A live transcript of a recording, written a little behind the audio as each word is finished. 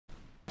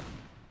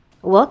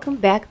Welcome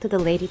back to the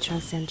Lady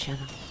Transcend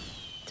channel.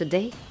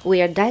 Today,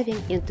 we are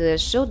diving into a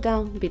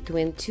showdown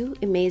between two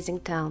amazing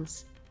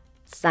towns,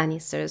 sunny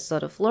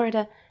Sarasota,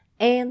 Florida,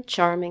 and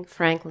charming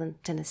Franklin,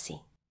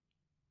 Tennessee.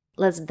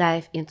 Let's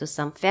dive into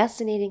some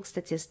fascinating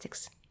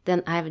statistics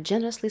that I've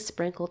generously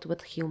sprinkled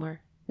with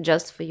humor,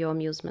 just for your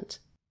amusement.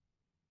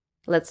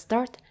 Let's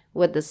start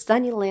with the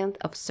sunny land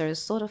of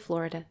Sarasota,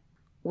 Florida,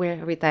 where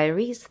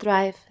retirees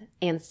thrive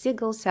and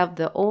seagulls have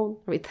their own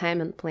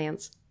retirement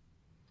plans.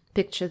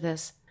 Picture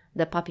this.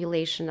 The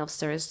population of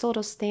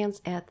Sarasota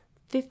stands at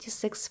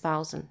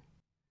 56,000.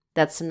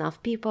 That's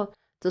enough people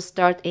to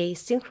start a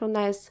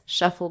synchronized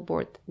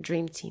shuffleboard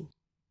dream team.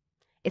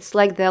 It's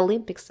like the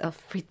Olympics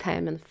of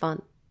retirement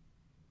fun.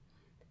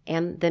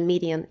 And the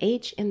median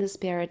age in this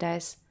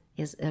paradise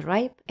is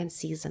ripe and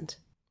seasoned,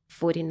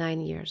 49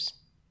 years.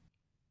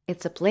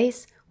 It's a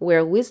place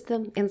where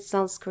wisdom and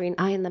sunscreen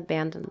are in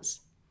abundance.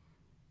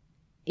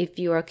 If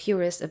you are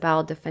curious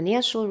about the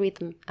financial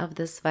rhythm of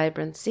this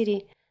vibrant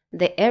city,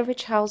 the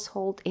average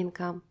household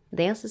income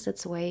dances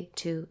its way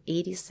to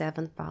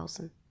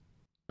 $87,000.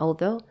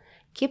 Although,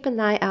 keep an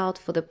eye out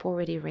for the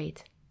poverty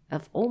rate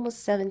of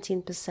almost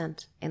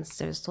 17% in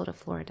Sarasota,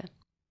 Florida.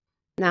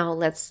 Now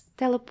let's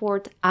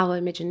teleport our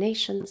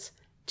imaginations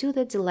to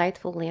the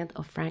delightful land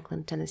of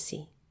Franklin,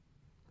 Tennessee,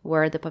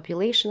 where the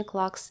population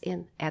clocks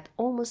in at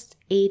almost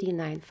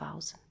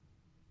 89,000.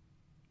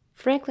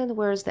 Franklin,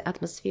 where the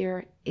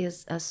atmosphere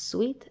is as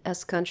sweet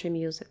as country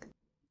music,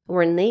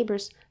 where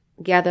neighbors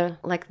gather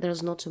like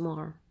there's no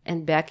tomorrow,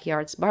 and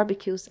backyards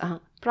barbecues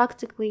are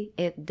practically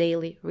a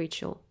daily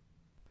ritual.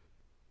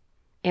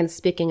 And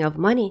speaking of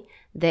money,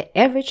 the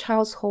average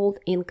household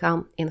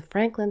income in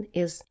Franklin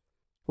is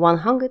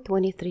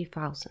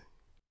 $123,000,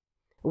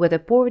 with a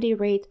poverty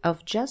rate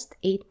of just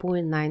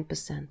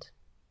 8.9%.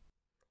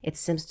 It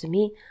seems to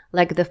me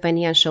like the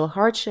financial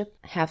hardship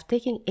have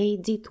taken a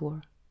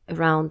detour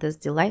around this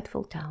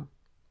delightful town.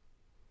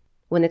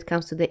 When it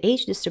comes to the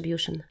age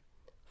distribution,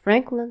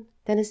 Franklin,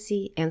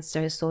 Tennessee, and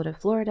Sarasota,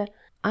 Florida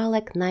are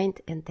like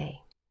night and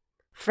day.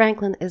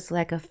 Franklin is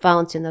like a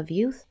fountain of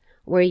youth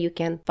where you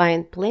can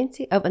find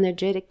plenty of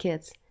energetic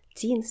kids,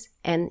 teens,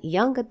 and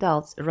young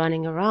adults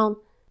running around,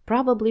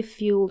 probably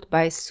fueled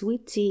by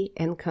sweet tea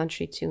and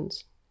country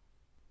tunes.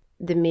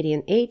 The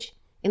median age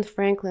in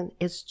Franklin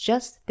is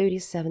just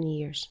 37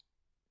 years.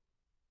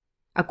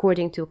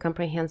 According to a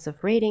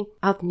comprehensive rating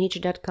of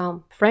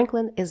Niche.com,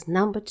 Franklin is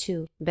number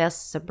 2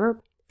 best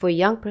suburb for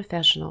young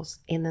professionals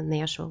in the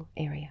Nashville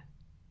area.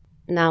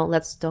 Now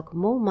let's talk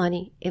more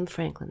money in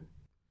Franklin.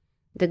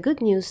 The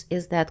good news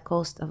is that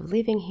cost of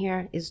living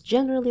here is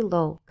generally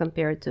low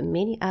compared to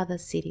many other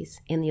cities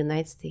in the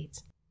United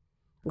States.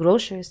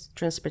 Groceries,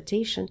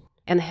 transportation,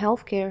 and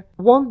healthcare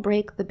won't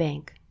break the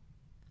bank.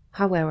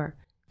 However,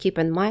 keep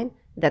in mind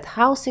that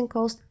housing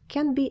costs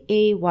can be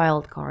a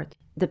wild card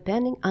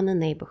depending on the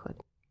neighborhood.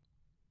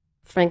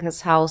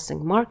 Franklin's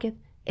housing market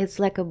is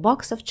like a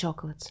box of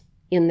chocolates.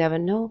 You never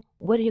know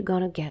what you're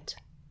gonna get.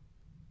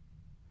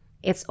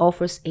 It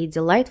offers a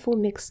delightful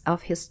mix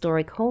of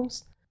historic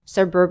homes,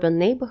 suburban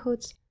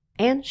neighborhoods,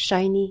 and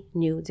shiny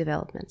new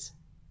developments.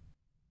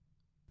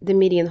 The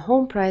median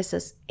home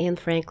prices in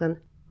Franklin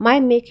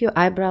might make your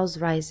eyebrows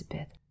rise a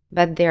bit,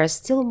 but they are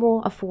still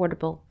more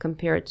affordable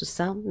compared to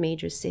some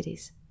major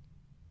cities.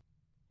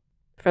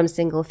 From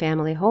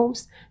single-family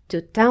homes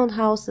to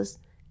townhouses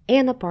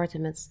and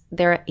apartments,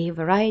 there are a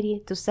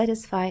variety to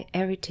satisfy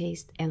every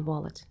taste and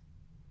wallet.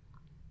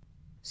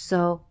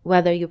 So,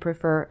 whether you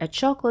prefer a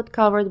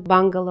chocolate-covered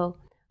bungalow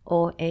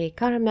or a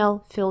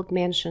caramel-filled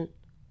mansion,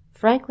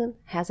 Franklin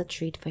has a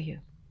treat for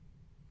you.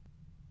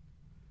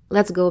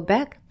 Let's go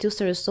back to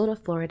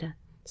Sarasota, Florida.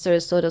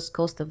 Sarasota's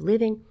cost of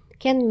living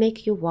can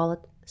make your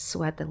wallet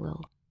sweat a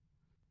little.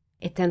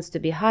 It tends to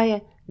be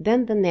higher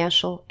than the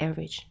national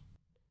average.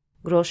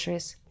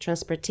 Groceries,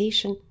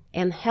 transportation,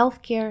 and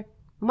healthcare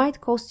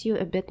might cost you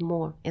a bit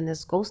more in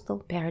this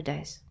coastal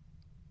paradise.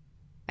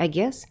 I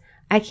guess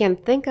I can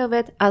think of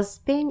it as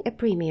paying a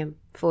premium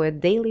for a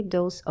daily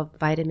dose of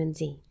vitamin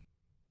D.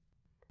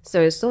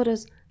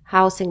 Sarasota's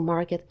housing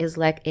market is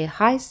like a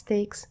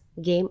high-stakes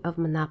game of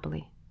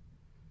Monopoly.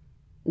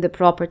 The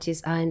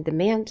properties are in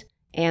demand,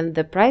 and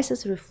the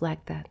prices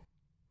reflect that.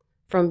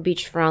 From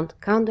beachfront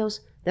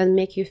condos that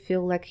make you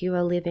feel like you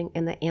are living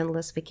in an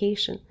endless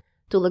vacation,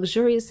 to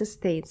luxurious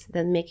estates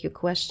that make you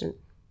question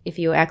if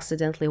you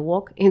accidentally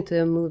walk into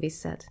a movie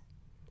set.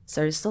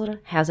 Sarasota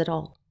has it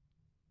all.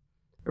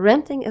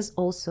 Renting is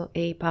also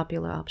a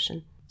popular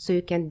option, so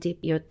you can dip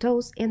your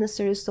toes in the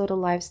Sarasota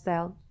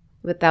lifestyle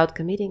without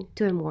committing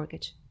to a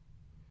mortgage.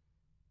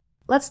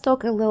 Let's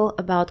talk a little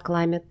about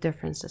climate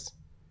differences.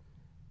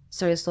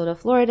 Sarasota,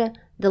 Florida,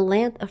 the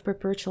land of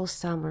perpetual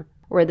summer,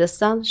 where the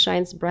sun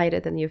shines brighter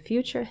than your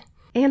future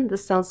and the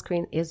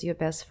sunscreen is your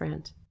best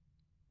friend.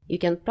 You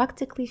can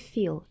practically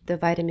feel the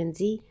vitamin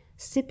D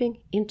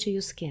seeping into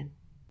your skin.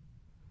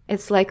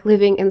 It's like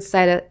living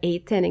inside a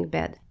tanning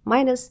bed,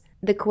 minus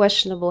the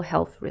questionable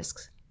health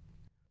risks.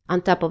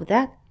 On top of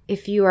that,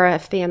 if you are a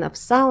fan of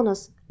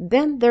saunas,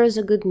 then there's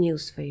a good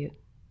news for you.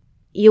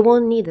 You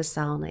won't need a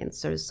sauna in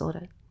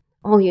Sarasota.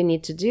 All you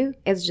need to do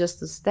is just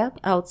to step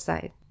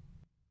outside.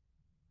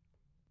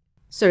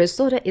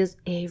 Sarasota is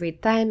a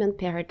retirement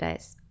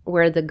paradise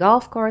where the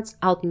golf carts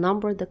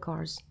outnumber the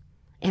cars,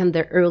 and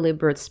the early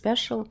bird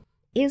special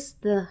is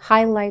the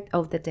highlight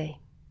of the day.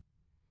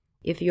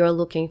 If you're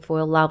looking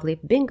for lovely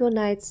bingo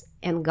nights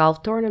and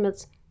golf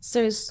tournaments,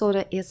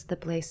 Sarasota is the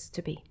place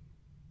to be.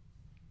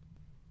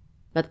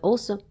 But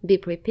also be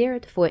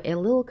prepared for a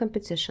little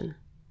competition,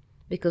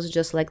 because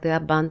just like the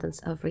abundance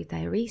of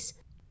retirees,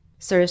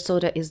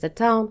 Sarasota is the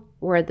town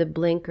where the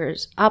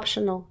blinkers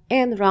optional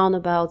and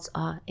roundabouts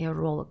are a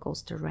roller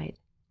coaster ride.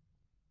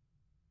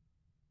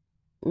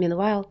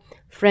 Meanwhile,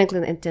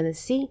 Franklin in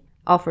Tennessee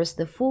offers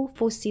the full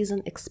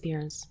four-season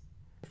experience.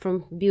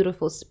 From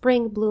beautiful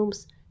spring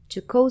blooms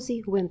to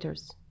cozy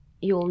winters,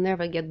 you'll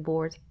never get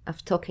bored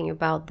of talking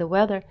about the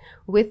weather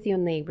with your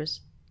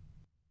neighbors.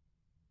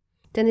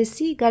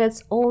 Tennessee got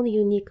its own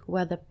unique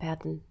weather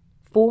pattern,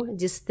 4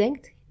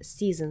 distinct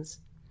seasons.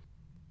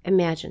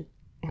 Imagine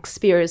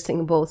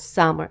experiencing both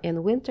summer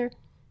and winter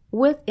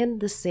within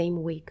the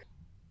same week.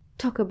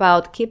 Talk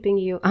about keeping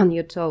you on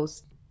your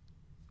toes.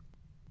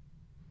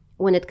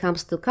 When it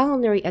comes to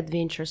culinary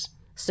adventures,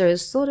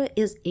 Sarasota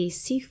is a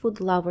seafood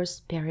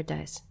lover's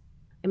paradise.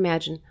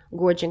 Imagine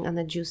gorging on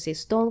a juicy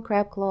stone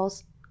crab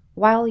claws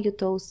while your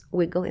toes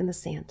wiggle in the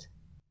sand.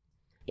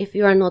 If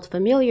you are not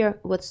familiar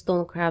with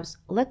stone crabs,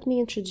 let me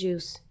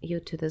introduce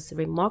you to these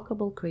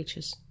remarkable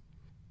creatures.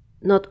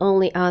 Not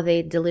only are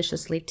they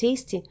deliciously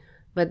tasty,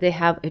 but they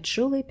have a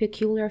truly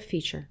peculiar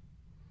feature.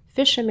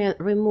 Fishermen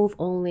remove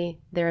only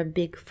their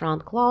big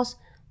front claws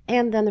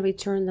and then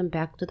return them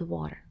back to the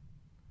water.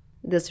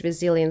 This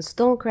resilient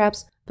stone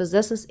crabs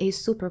possesses a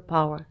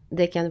superpower.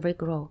 They can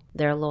regrow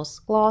their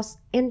lost claws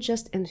in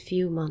just a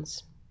few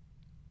months.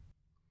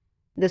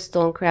 The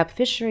stone crab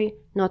fishery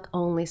not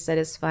only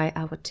satisfies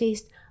our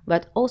taste,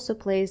 but also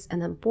plays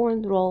an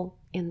important role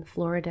in the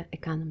Florida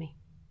economy.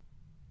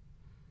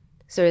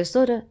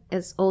 Sarasota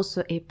is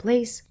also a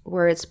place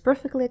where it's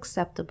perfectly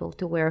acceptable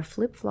to wear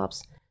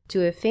flip-flops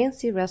to a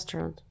fancy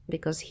restaurant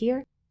because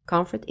here,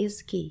 comfort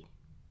is key.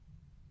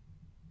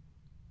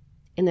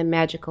 In the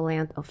magical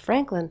land of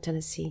Franklin,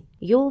 Tennessee,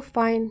 you'll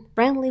find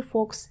friendly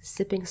folks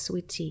sipping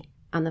sweet tea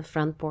on the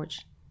front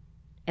porch,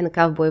 and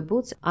cowboy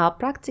boots are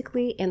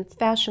practically a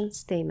fashion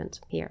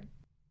statement here.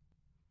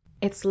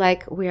 It's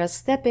like we are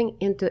stepping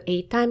into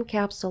a time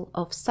capsule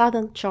of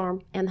Southern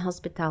charm and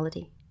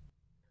hospitality.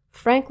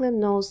 Franklin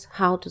knows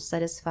how to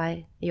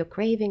satisfy your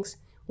cravings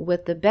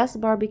with the best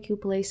barbecue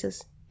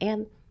places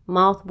and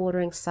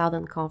mouth-watering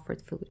Southern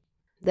comfort food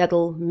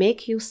that'll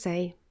make you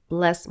say,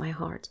 "Bless my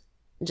heart."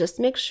 Just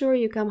make sure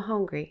you come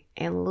hungry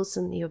and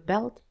loosen your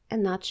belt a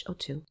notch or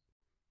two.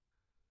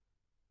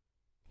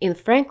 In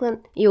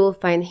Franklin, you will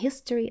find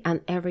history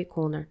on every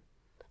corner,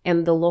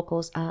 and the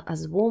locals are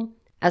as warm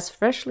as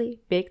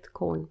freshly baked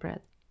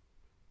cornbread.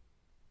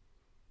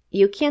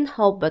 You can't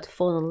help but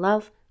fall in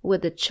love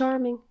with the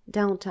charming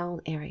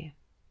downtown area,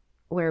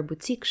 where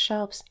boutique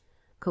shops,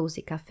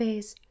 cozy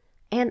cafes,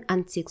 and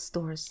antique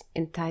stores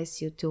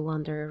entice you to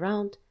wander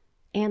around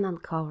and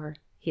uncover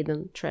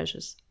hidden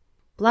treasures.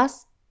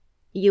 Plus,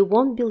 you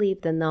won't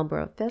believe the number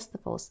of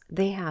festivals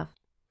they have.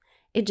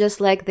 It's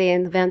just like they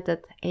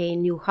invented a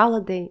new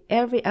holiday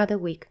every other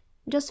week,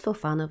 just for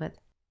fun of it.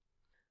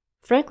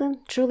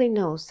 Franklin truly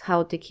knows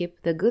how to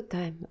keep the good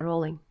time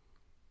rolling.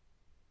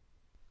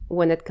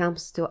 When it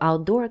comes to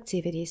outdoor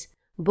activities,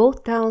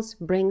 both towns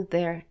bring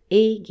their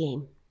A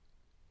game.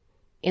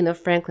 In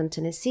Franklin,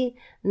 Tennessee,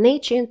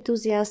 nature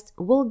enthusiasts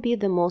will be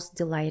the most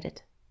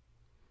delighted.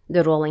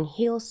 The rolling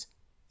hills,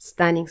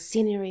 stunning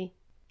scenery,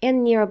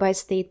 and nearby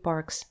state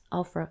parks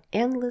offer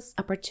endless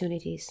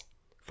opportunities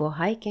for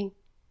hiking,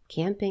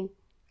 camping,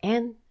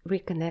 and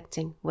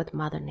reconnecting with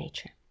Mother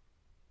Nature.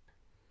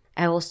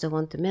 I also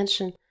want to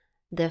mention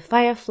the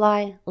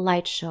Firefly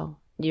Light Show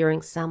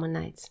during summer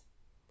nights.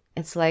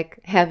 It's like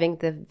having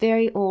the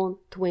very own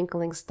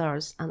twinkling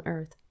stars on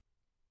Earth.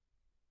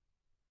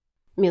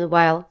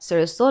 Meanwhile,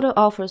 Sarasota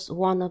offers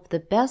one of the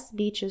best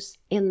beaches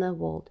in the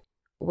world,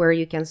 where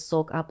you can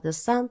soak up the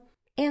sun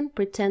and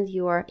pretend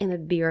you are in a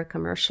beer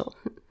commercial.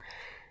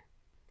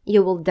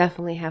 You will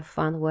definitely have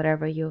fun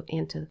whatever you're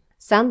into,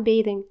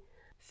 sunbathing,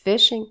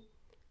 fishing,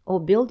 or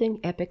building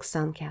epic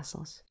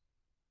sandcastles.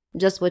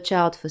 Just watch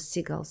out for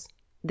seagulls.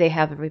 They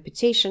have a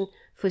reputation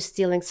for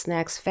stealing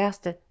snacks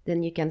faster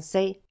than you can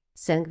say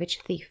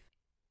sandwich thief.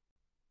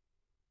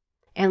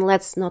 And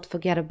let's not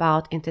forget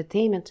about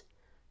entertainment.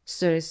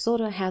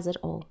 Sarasota has it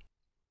all.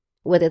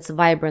 With its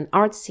vibrant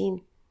art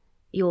scene,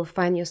 you'll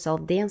find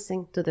yourself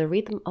dancing to the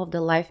rhythm of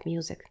the live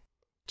music,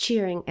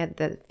 cheering at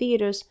the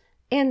theaters,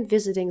 and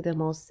visiting the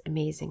most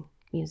amazing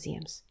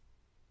museums.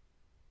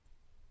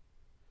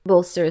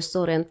 Both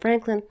Sarasota and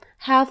Franklin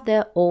have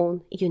their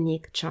own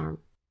unique charm,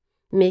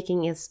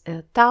 making it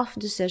a tough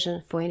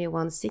decision for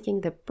anyone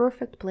seeking the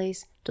perfect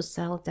place to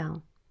settle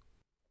down.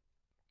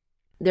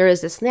 There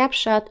is a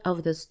snapshot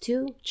of those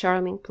two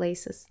charming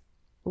places,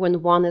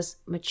 when one is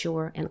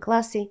mature and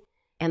classy,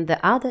 and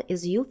the other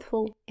is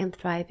youthful and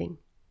thriving.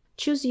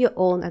 Choose your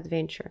own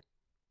adventure.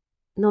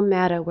 No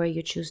matter where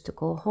you choose to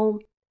call home,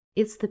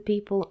 it's the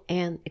people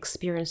and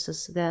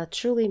experiences that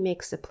truly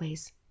makes a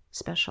place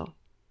special.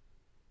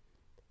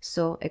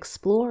 So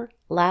explore,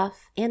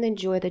 laugh, and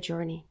enjoy the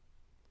journey.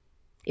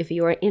 If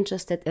you are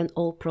interested in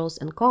all pros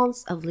and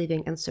cons of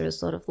living in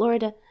Sarasota,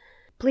 Florida,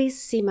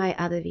 please see my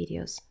other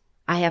videos.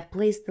 I have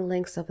placed the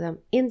links of them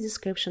in the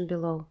description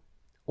below,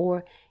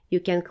 or you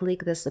can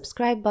click the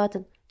subscribe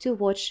button to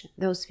watch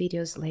those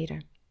videos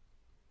later.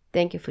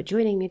 Thank you for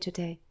joining me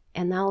today,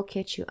 and I'll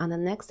catch you on the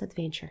next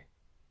adventure.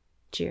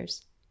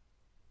 Cheers!